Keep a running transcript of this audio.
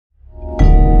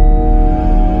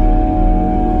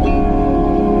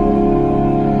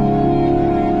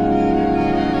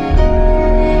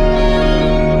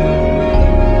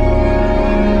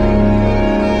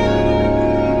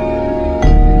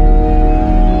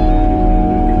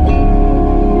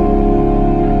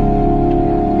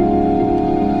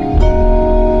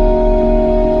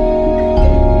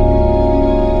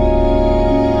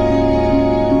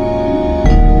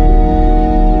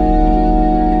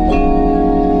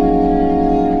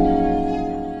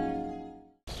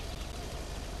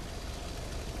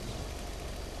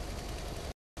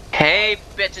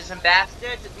boys and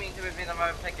bastards, it's me to review the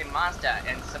motherfucking monster,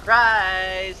 and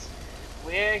surprise!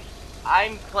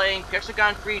 I'm playing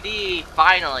Pixelgun 3D,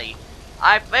 finally!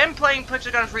 I've been playing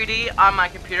Pixelgun 3D on my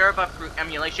computer, but through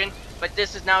emulation, but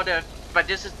this is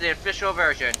the official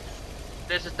version.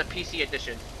 This is the PC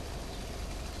edition.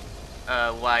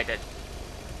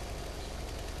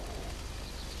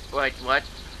 Wait, what?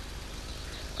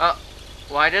 Oh,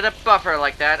 why did it buffer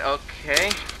like that?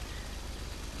 Okay.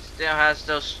 Still has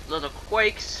those little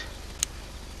quakes.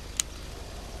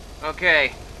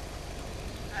 Okay.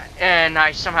 And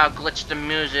I somehow glitched the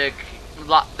music,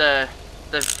 the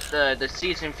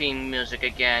season theme music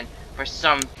again for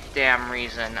some damn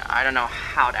reason. I don't know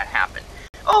how that happened.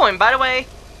 Oh, and by the way,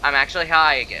 I'm actually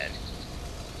high again.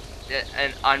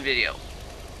 And on video.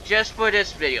 Just for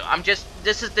this video.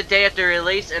 This is the day after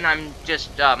release, and I'm just,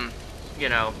 you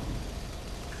know,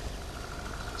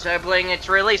 celebrating its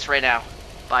release right now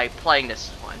by playing this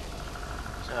one.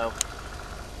 So,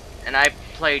 and I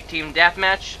played Team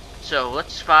Deathmatch, so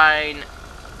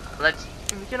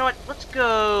you know what, let's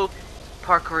go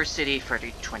Parkour City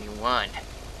 3021.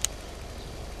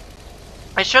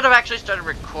 I should have actually started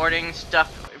recording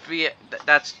stuff via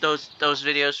those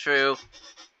videos through.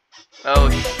 Oh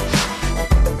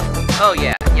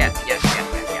yeah.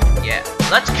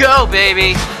 Let's go,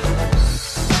 baby.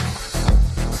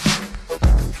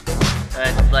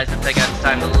 Let's take out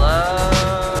time to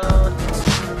load.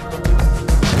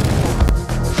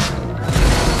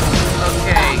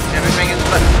 Okay, everything is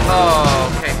but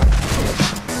oh, okay.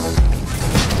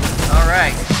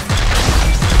 Alright.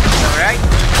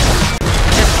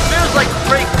 It feels like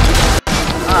break.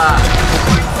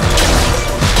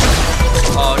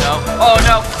 Oh no. Oh,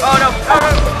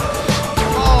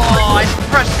 I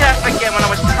pressed F again when I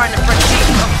was trying to press E.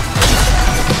 Oh.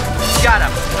 Got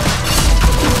him.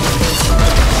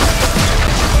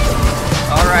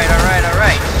 Alright.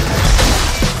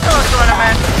 Oh, that's what I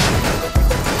meant.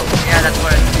 Yeah, that's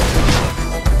what it.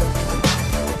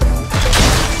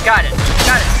 Got it.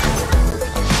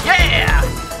 Yeah!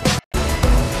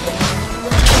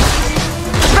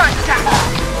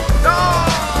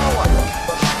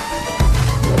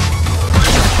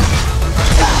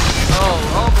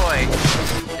 Oh boy.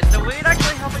 Is the weed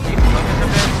actually helping you focus a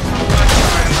bit? Or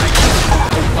am I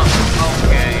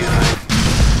okay,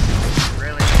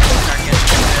 really need to start getting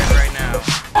prepared right now.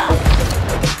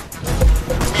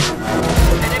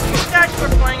 And if you guys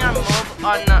were playing on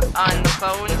the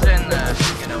phones and the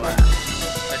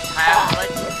tablet,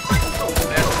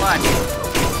 guess what?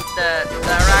 The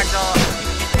ragdoll,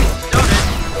 notice,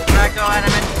 ragdoll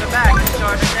animation in the back is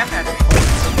sort of death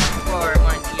animation. Or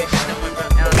when you hit them with an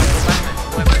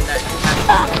weapon that has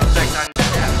no effect on the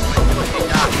death when you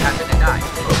die after they die.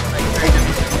 Like very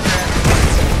different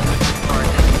or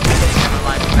just hitting them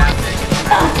alive faster.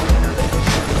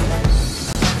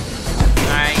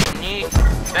 I need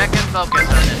back and focus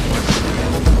on this one.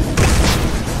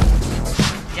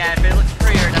 Yeah, if it looks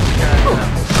prettier, that's because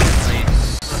honestly, it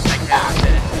looks like that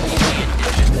in the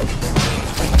edition.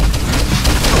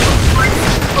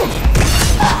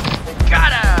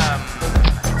 Got him!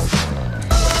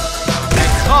 Okay.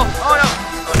 Oh no!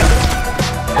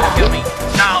 Kill me.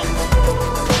 No!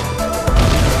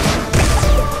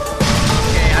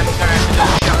 Okay, I'm gonna have to do a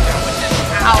shotgun with this.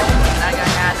 Ow! That guy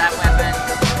had that weapon.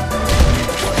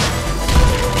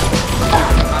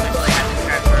 Obviously, I have to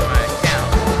transfer my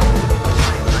account.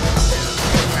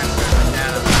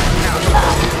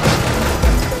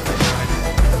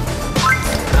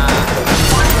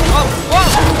 Whoa!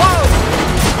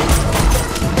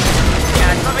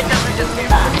 Yeah, something definitely just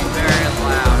came out very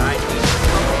loud. I need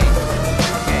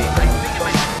okay, I think it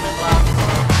might be too loud for my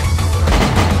microphone,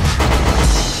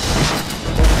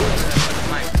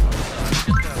 so I'm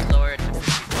just gonna lower it to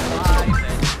 55 and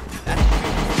that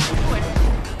should do it.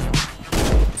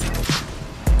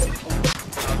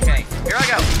 Okay, here I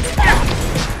go.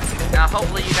 Now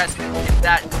hopefully you guys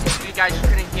if you guys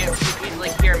couldn't easily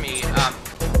hear me,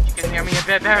 you can hear me a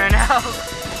bit better now.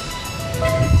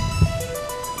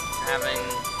 Having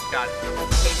got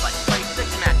like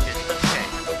 26 matches, okay.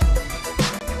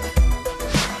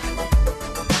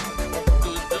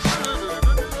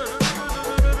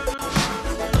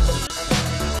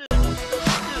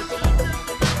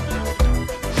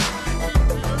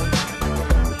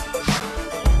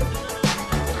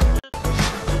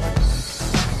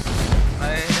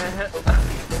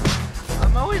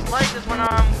 I'm always like this when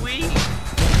I'm Wii.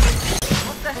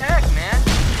 What the heck, man?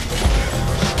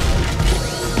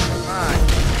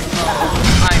 Oh,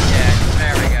 I'm dead.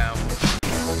 There we go.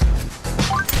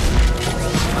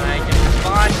 I just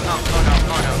spawned.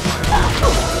 Oh no.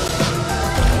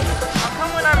 How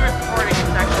come when I'm recording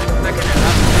it's actually picking it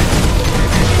up?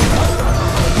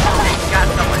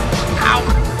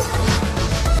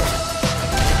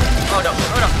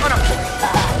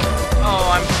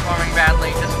 Oh, I'm performing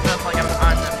badly. This feels like I'm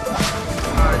on the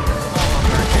solo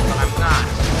version, but I'm not.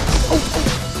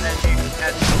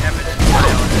 As evidenced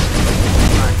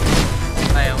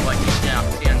by what you now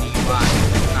see on the UI.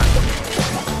 It's not.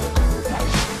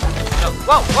 So,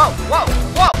 whoa!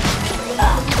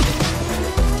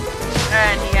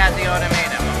 And he had the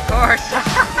ultimatum, of course.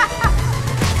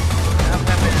 That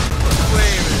weapon is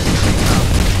way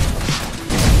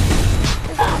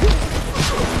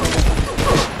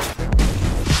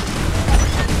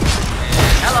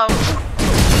hello!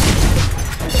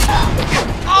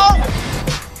 Oh!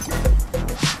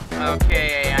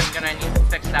 Okay, I'm gonna need to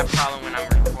fix that problem when I'm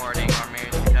recording, or maybe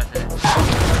it's because it...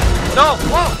 No!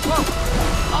 Whoa!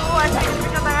 Oh, I think it's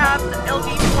because I have the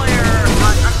LD player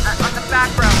on the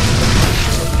background.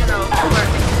 You know, where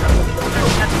it's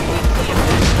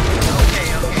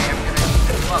okay, I'm gonna need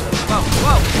to... Whoa!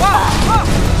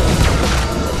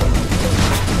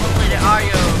 Hopefully the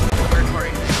audio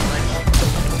recording is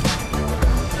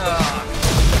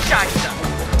gotcha.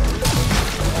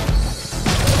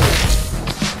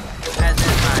 As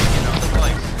in my,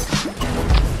 voice.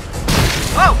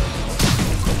 Oh!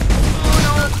 Oh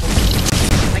no!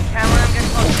 I can't let him get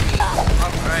close to me.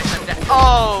 Alright, I'm dead.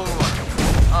 Oh!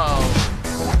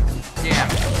 Damn.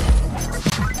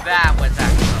 That was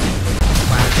actually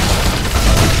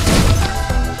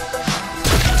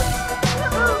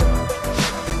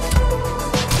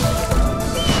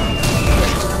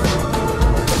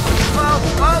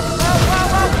wow.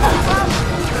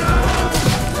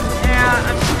 Yeah,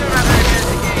 I'm still not very good at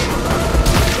the game.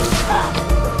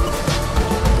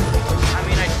 I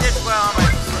mean, I did well on my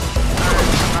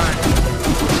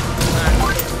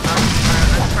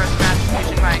first match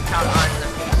using my account on the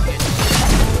PC,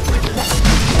 which is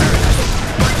very nice.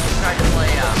 I tried to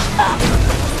play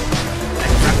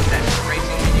that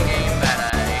racing mini game, but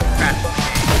it crashed the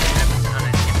game on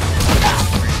an infinite.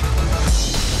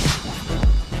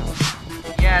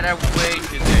 Yeah, they're way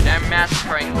too good. They're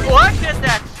massacring. Look at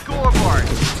that scoreboard!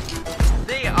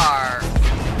 They are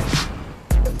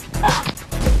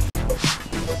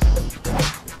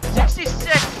 66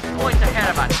 points ahead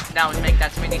of us. Now we make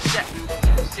that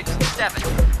 67.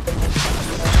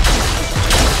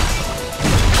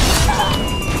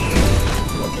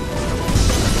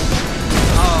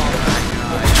 Oh my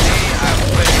god, they are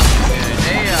way too good.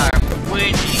 They are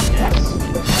winning this.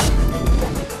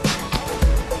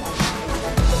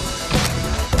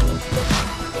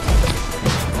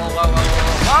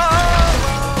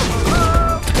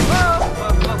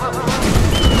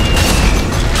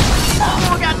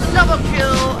 Oh, got the double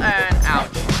kill and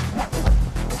ouch.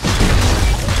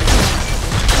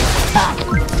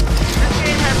 This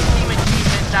game has team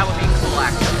achievements, that would be cool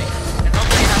actually. And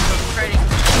hopefully it has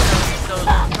those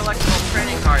collectible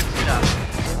trading cards stuff.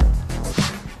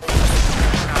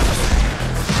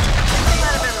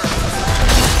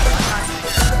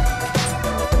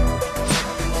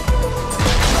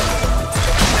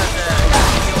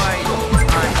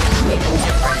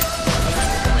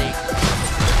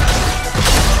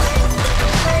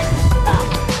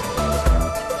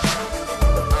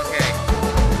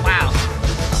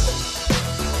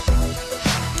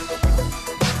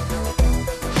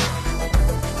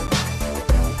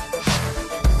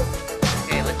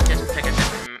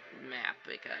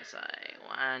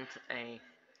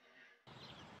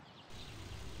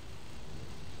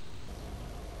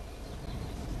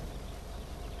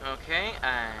 Okay,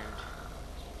 and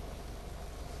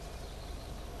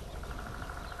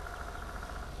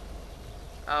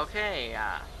okay,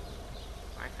 I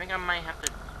think I might have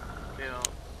to do.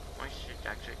 I should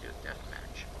actually do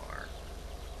deathmatch, or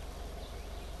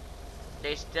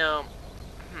they still.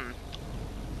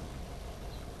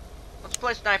 Let's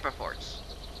play Sniper Forts.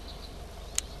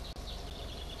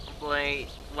 Hopefully,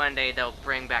 one day they'll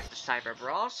bring back the Cyber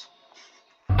Brawls,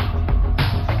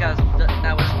 because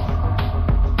that was.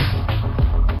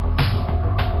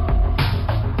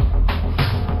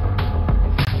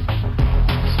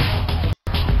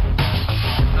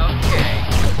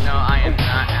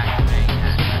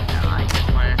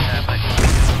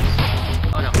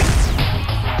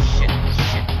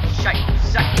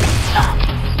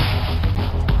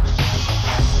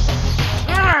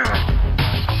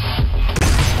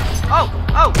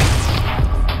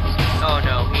 Oh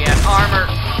no, he had armor.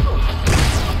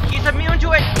 He's a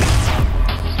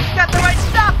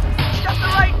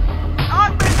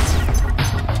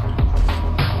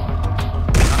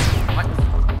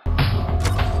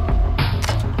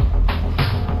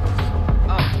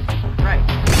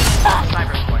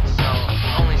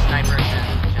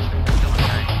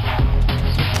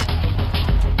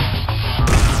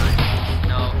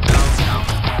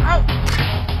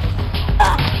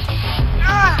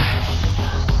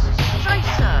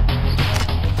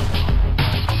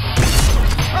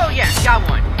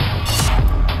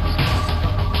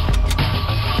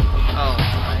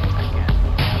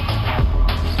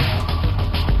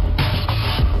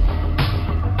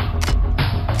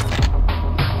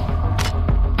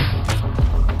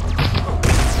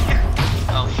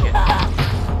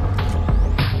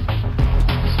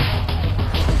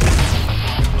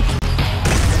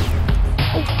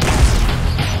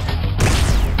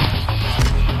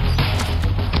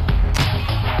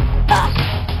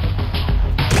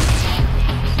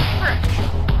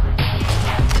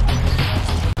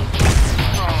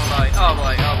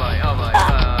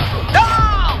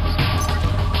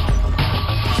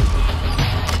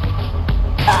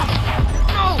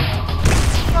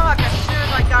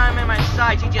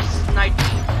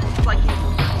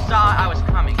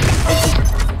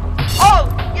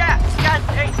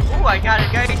Oh, I got a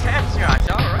guy's headshots.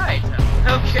 Alright.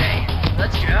 Okay,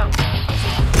 let's go.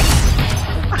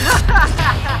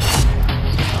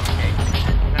 Okay,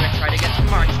 I'm gonna try to get to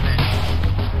Marksman.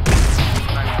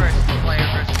 My first player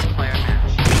versus player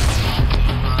match.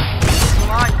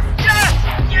 Come on. Yes!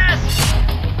 Yes!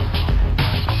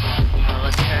 Now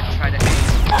let's try to aim.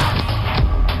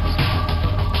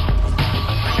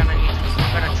 I'm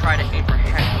gonna try to aim for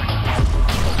head.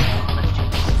 Let's do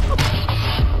this. Come on.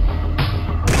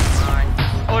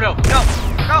 Oh no! No!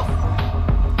 No!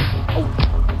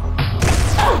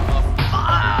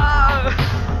 Oh!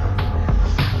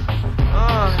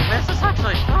 Oh, this is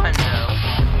actually fun though.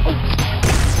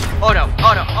 Oh no!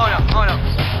 Oh no! Oh no! Oh no!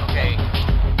 Okay.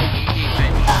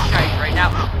 Defense shite right now.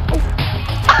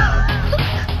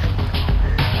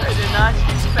 I did not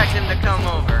expect him to come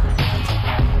over.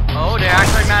 Oh, they're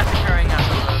actually massacring us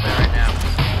a little bit right now.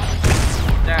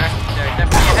 They're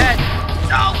definitely ahead.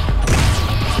 No!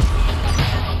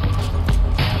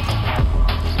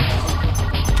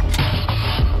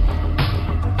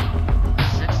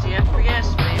 60 FPS,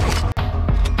 baby.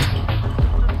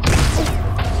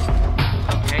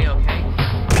 Okay, okay.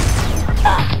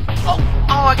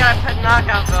 Oh, I got a pet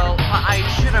knockout though. I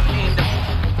should have aimed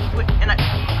and I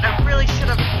really should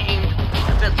have aimed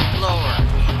a bit lower.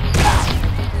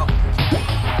 Oh,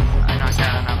 I knocked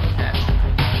out enough of that.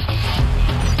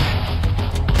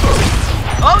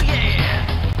 Oh yeah!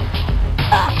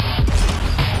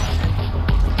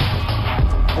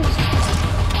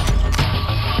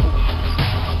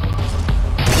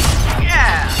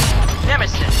 Yeah!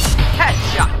 Nemesis!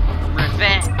 Headshot!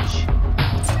 Revenge!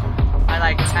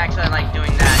 I actually like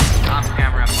doing that off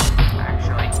camera,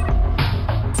 actually.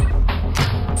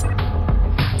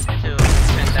 To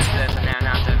spin that this and now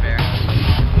not there.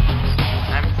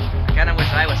 I kinda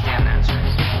wish I was the answer.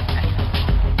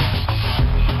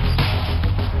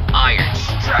 Iron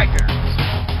Striker!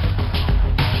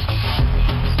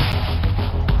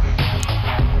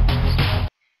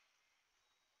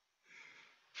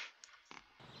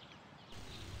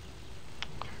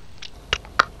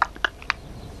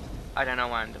 I don't know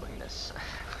why I'm doing this.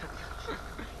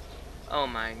 Oh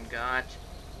my god.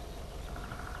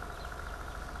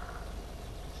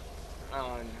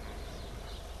 Oh no.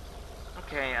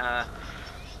 Okay,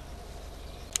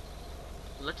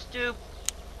 let's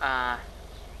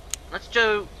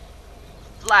do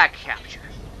flag capture.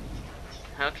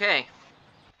 Okay.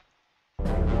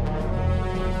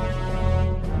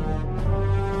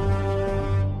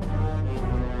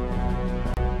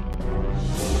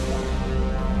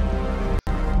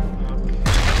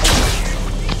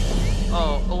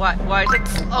 Why is it?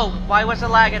 Oh, why was it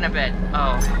lagging a bit?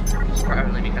 Oh, it's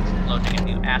probably because it's loading a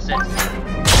new asset.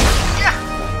 Yeah.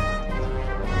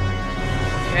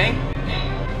 Okay.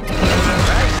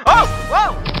 Right. Oh, whoa!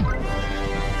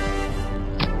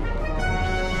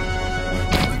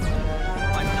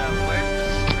 What the? Where's the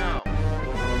snow?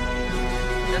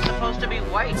 It's supposed to be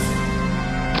white. Oh,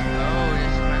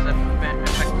 this has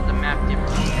affected the map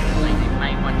differently. They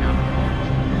might want to.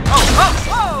 Oh, oh,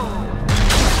 whoa!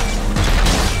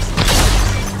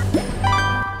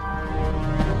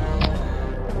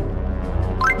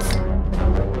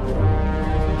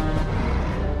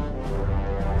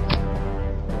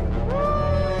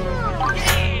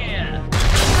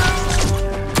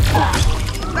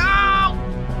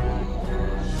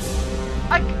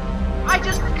 I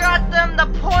just got them the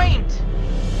point!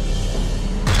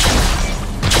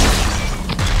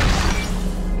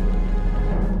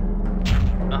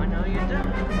 Oh no you don't.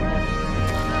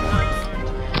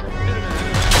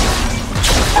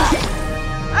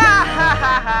 Ah ha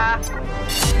ha ha!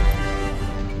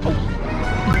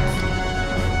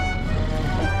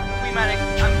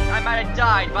 I might have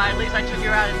died, but at least I took you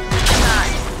out at the same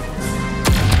time.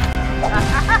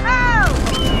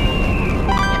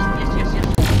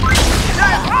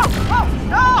 Oh, oh,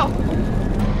 no!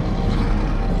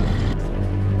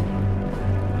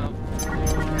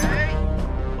 Okay.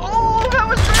 Oh, that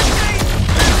was risky!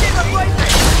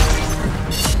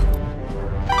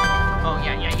 Oh,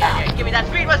 yeah. Give me that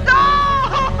speed boost! No!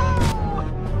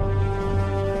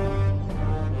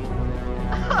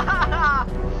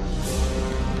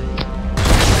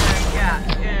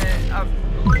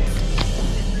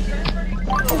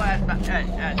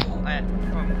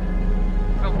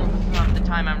 From the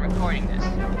time I'm recording this.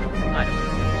 But,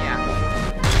 yeah.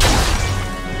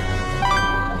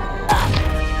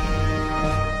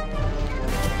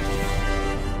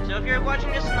 So if you're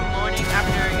watching this in the morning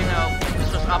after, you know,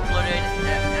 this was uploaded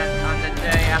on the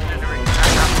day after the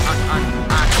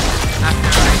after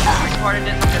I recorded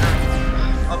it,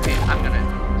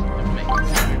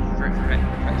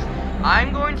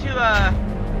 I'm going to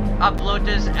upload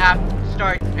this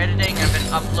start editing. I've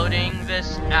been uploading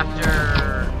this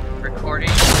after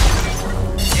recording,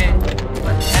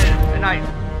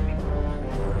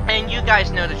 and you guys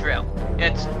know the drill.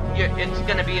 It's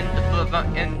gonna be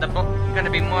gonna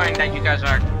be morning that you guys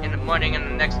are in the morning, and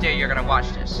the next day you're gonna watch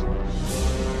this.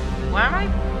 Where am I?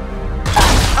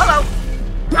 Hello.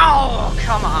 Oh,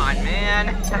 come on,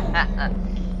 man.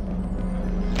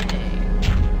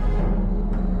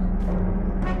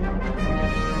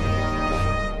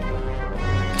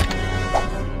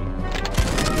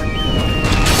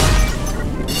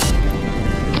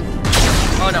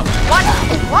 Oh no. What?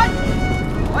 What?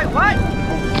 Wait, what?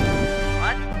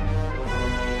 What?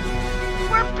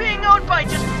 We're being owned by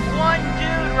just one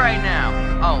dude right now.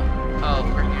 Oh,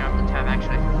 bringing up the tab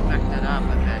actually fucked it up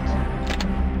a bit.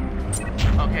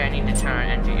 Okay, I need to turn on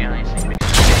anti-aliasing because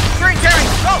I'm getting green carry!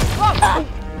 Whoa! Whoa!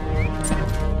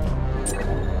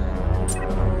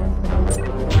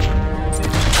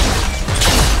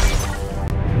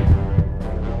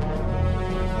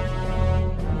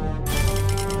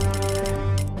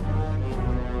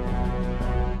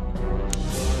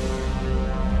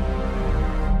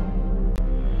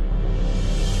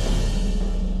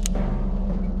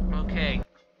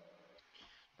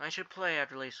 I should play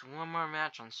at least one more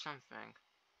match on something.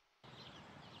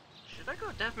 Should I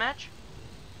go deathmatch?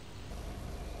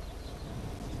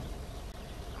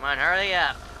 Come on, hurry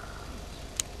up.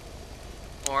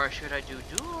 Or should I do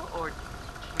duel or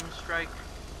team strike?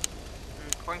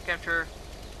 Point capture.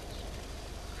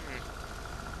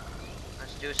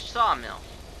 Let's do sawmill.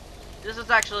 This is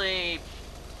actually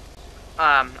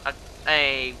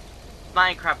a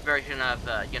Minecraft version of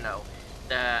you know,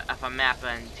 of a map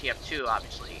in TF2,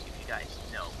 obviously, if you guys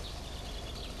know.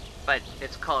 But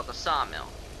it's called the sawmill.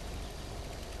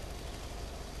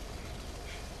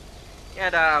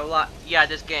 Yeah,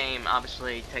 this game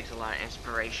obviously takes a lot of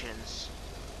inspirations.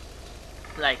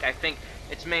 Like, I think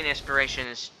its main inspiration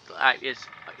is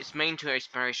its main two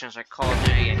inspirations are Call of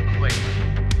Duty and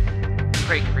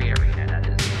Quake 3 Arena. That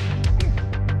is.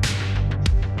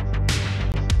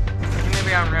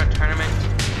 Maybe on Real Tournament.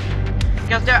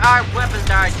 Because there are weapons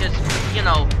that are just, you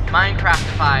know,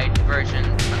 Minecraftified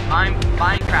versions,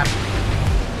 Minecraft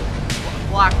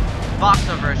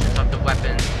voxel versions of the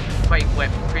weapons, Quake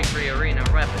 3 Arena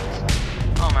weapons.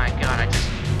 Oh my god, I just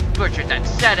butchered that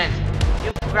sentence.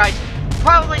 You guys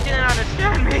probably didn't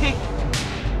understand me.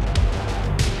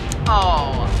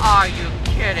 Oh, are you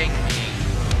kidding me?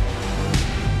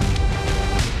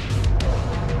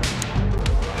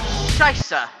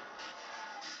 Scheisse.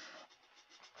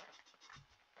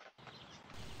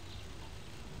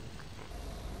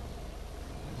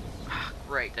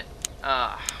 Great.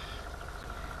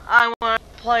 I want to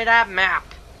play that map,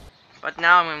 but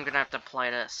now I'm gonna have to play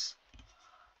this.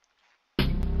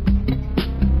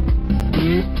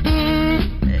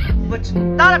 Which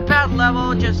not a bad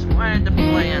level. Just wanted to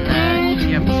play in the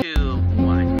TF2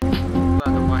 one.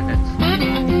 Well, the one that's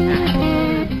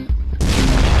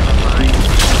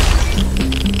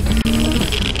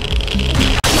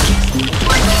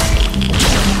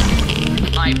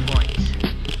my point.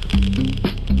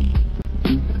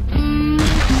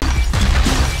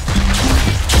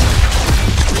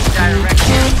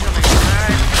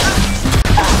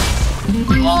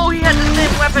 Oh, he has the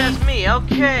same weapon as me.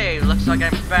 Okay, looks like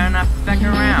I'm fair enough back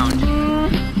around.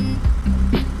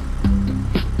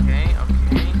 Okay,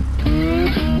 okay.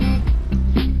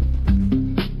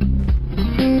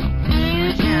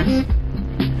 My chance.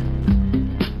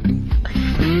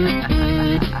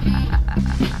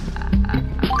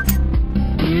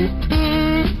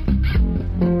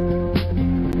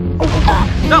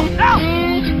 No, no!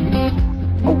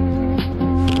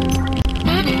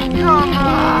 Come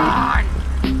on!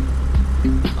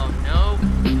 Oh no.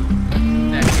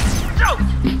 That is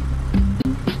stoked!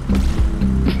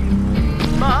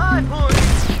 My point!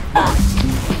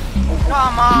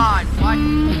 Come on! What?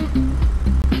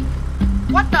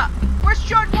 What the? We're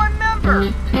short one member!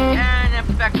 And it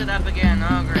backed it up again.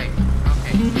 Oh great.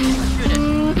 Okay, let's do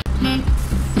this.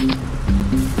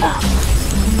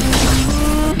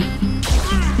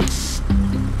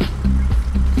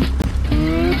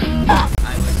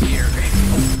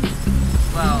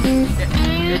 Well, it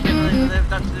definitely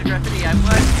lived up to the graffiti. I was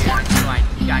here until I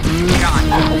got shot.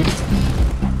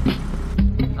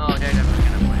 Oh, they're definitely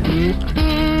gonna win.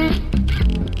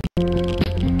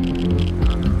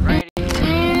 Alrighty.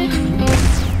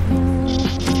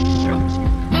 Shoot.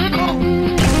 Oh.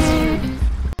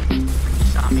 You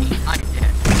saw me. I'm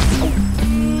dead.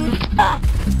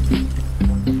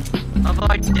 Although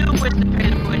I do wish the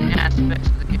pay-to-win aspects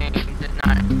of the game did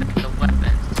not affect the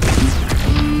weapons.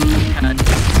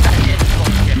 That is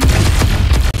bullshit.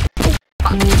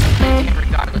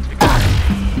 regardless, because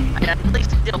I at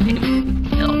least still people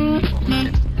kill people.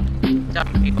 Some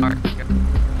people are.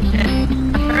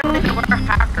 And apparently there were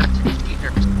hackers and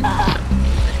cheaters.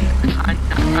 I'm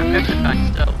everybody,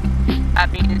 so that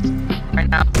means right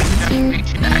now we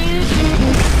should actually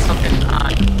focus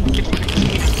on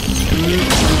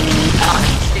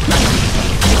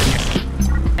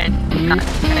and not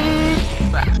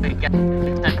actually get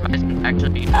incentivized and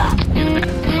actually do that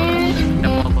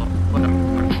for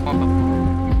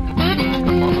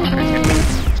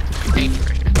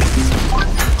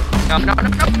no.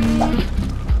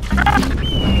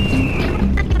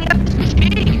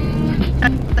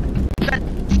 That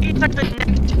G's actually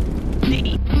next to D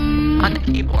on the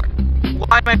keyboard.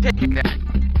 Why am I picking that?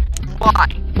 Why?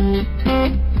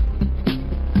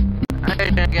 I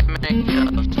didn't get many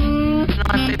kills. No,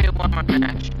 maybe one more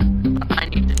match. But I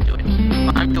need to do it.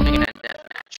 But I'm doing it at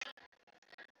deathmatch.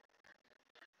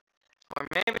 Or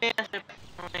maybe I should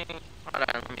play. Hold on,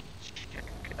 let me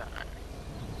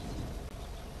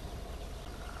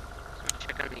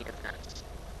check on the events.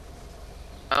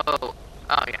 Oh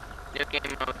yeah. New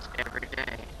game modes every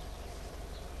day.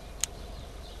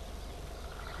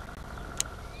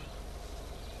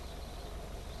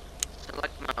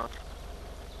 Select mode.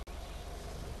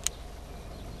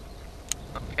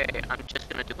 Okay, I'm just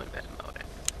gonna do embed mode.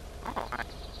 Oh,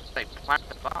 alright. Like plant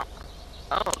the bomb.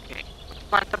 Oh, okay. Let's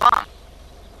plant the bomb.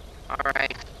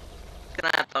 Alright.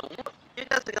 Gonna have to. You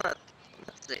guys are gonna.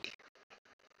 Let's see.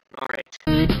 Alright.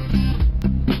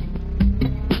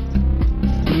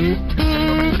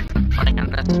 Playing on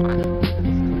this one.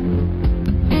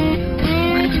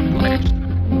 Players.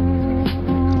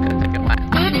 It's gonna take a while.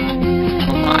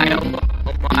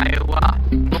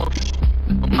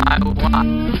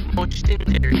 Most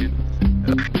interview.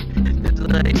 It's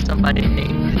literally somebody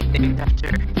named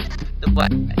after the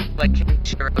what King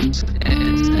Shiros is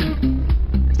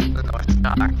the North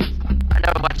Star. I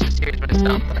never watched the series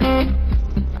myself, but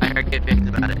I heard good things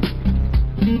about it.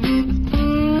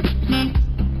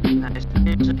 Nice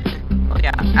music. Well,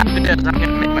 yeah, after this, I'm gonna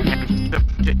make my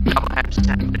double ham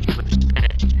sandwich, which is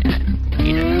finished, and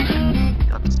eat it, and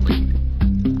go to sleep.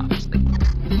 Obviously.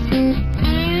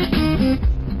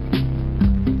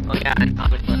 Oh yeah, and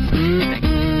obviously,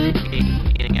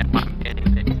 eating it while I'm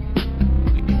getting it.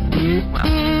 Well,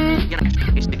 you can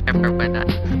actually taste the camera when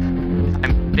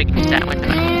I'm making a sandwich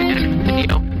and I want to edit the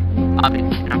video.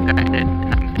 Obviously, and I'm gonna edit,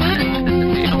 and I'm gonna edit the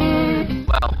video.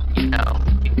 Well, you know,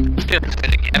 two of it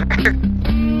together.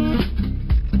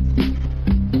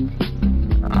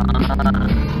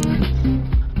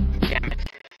 Damn it.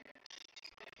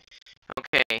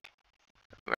 Okay.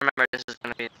 Remember, this is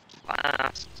gonna be the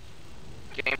last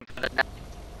game for the night.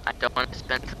 I don't want to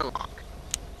spend too long.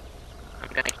 I'm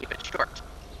gonna keep it short.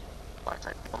 Plus,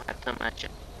 I don't have too much.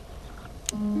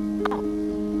 Oh.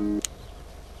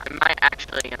 I might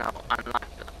actually, unlock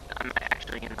the. I might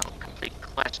actually, complete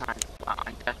quests on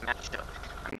deathmatch. So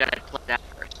I'm gonna play that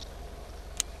first.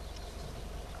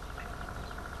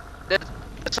 The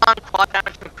song Quad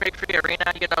Damage from Craig Free Arena,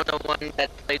 the one that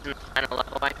plays in the final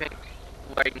level, I think,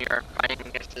 where you're fighting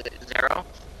against the Zero.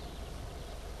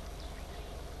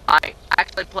 I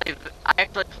actually play I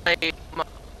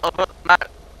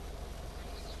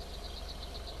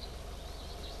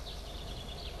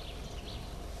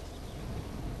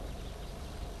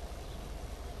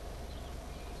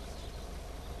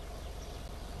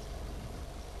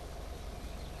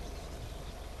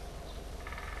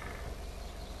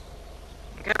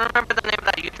can't remember the name of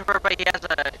that YouTuber, but he has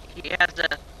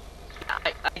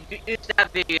I used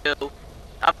that video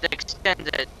of the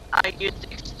extended. I used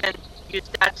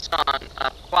that song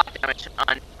Quad Damage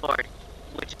on board,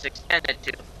 which is extended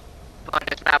to, but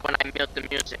it's not when I mute the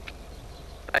music.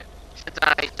 But since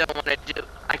I don't want to do,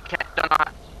 I can't, don't know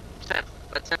how,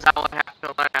 but since I will have to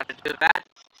learn how to do that,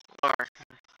 or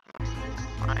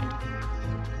fine.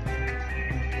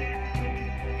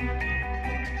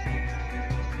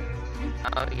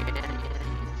 Oh yeah.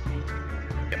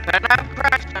 You better not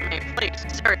crash on me, please.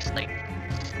 Seriously.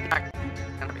 It's not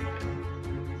gonna be good.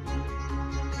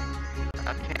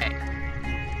 Okay.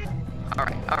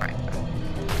 Alright.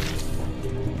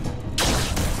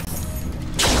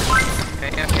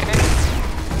 Okay.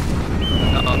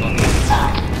 Oh.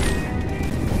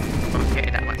 Okay,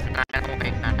 that was not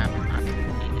anyway kind of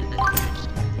needed it.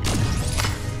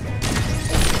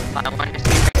 But I wanted to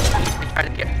see if I can try to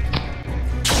get.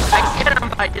 I get him,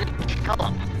 but I didn't kill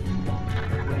him.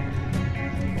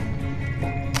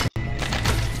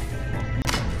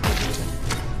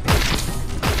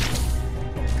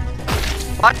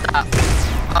 What the?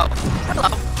 Oh, hello.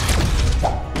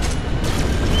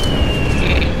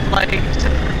 Gameplays.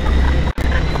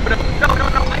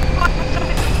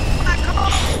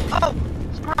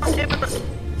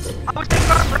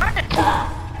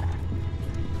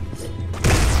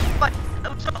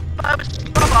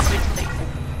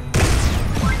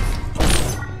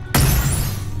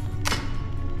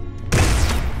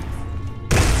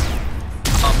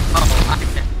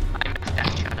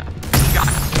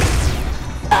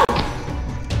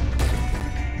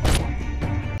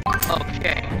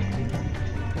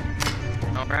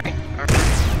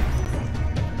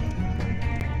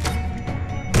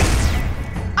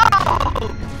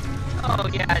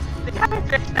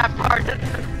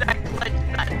 that glitch,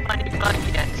 that funny bug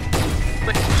yet.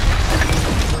 But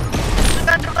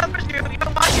that delivers you. You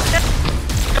don't want it.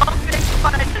 Don't think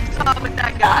what I just saw with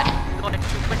that guy. Going to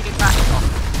winning battle.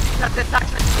 Because it's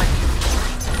actually funny.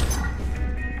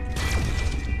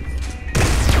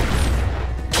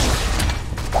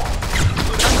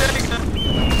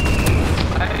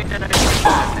 Why did I do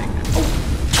that thing?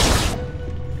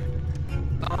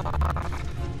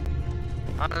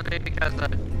 Honestly, because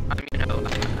I'm, you know,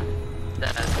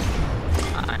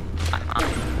 I'm on.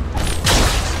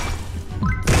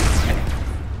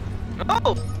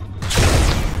 Oh!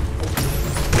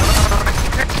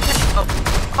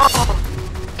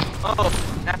 Oh,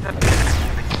 that's a bit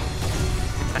actually.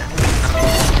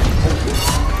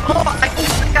 Oh, I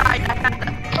killed the guy! I had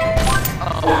that.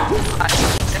 Oh,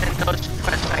 and those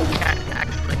quests I can't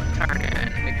actually turn in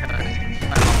because,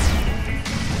 well...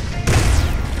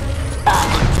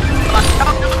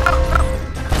 No!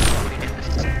 This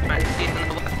is my season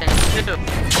 11 too.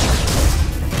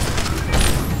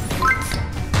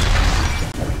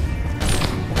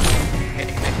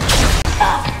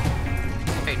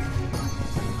 Wait.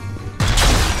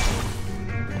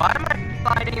 Why am I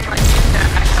fighting like that?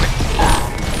 I have a team.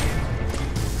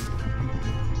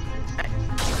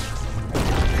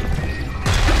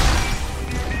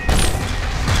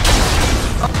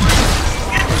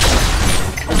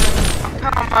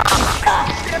 Come on!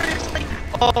 Seriously?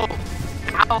 Oh!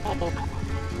 Ow!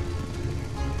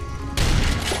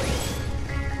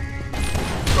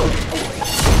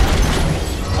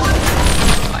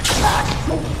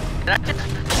 Did I just...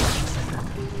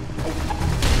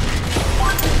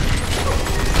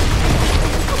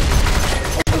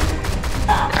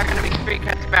 There are gonna be 3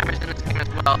 cat spammers in this game as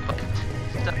well, but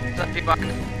some people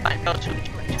aren't those who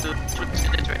choose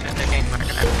this version of the game are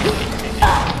gonna have to use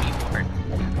keyboard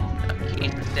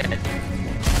keys instead.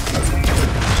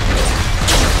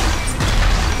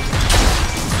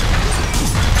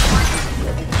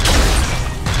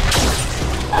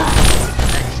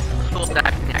 That's cool that I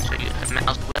can actually use a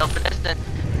mouse wheel for this, then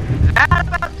that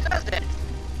about does it.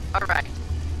 Alright.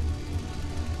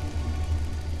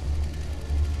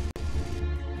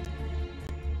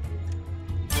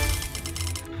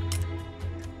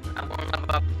 I won't level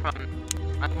up from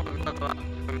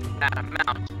that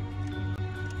amount.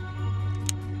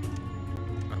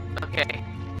 Okay.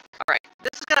 Alright.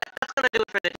 That's gonna do it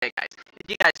for today, guys. If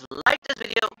you guys like this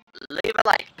video, leave a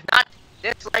like. If not,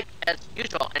 dislike as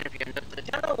usual. And if you're new to the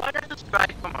channel, why not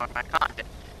subscribe for more of my content?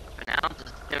 For now, this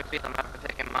is Timothy, the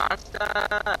motherfucking monster.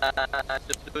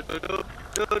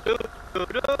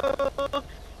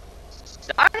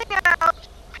 Signing out.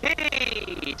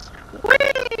 Peace. Whee!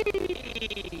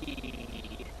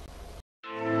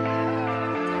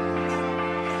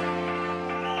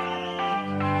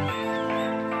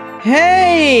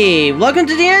 Hey! Welcome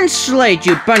to the end slate,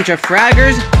 you bunch of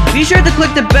fraggers! Be sure to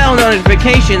click the bell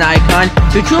notification icon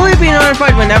to truly be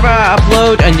notified whenever I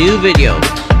upload a new video.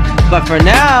 But for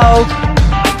now,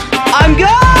 I'm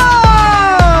gone!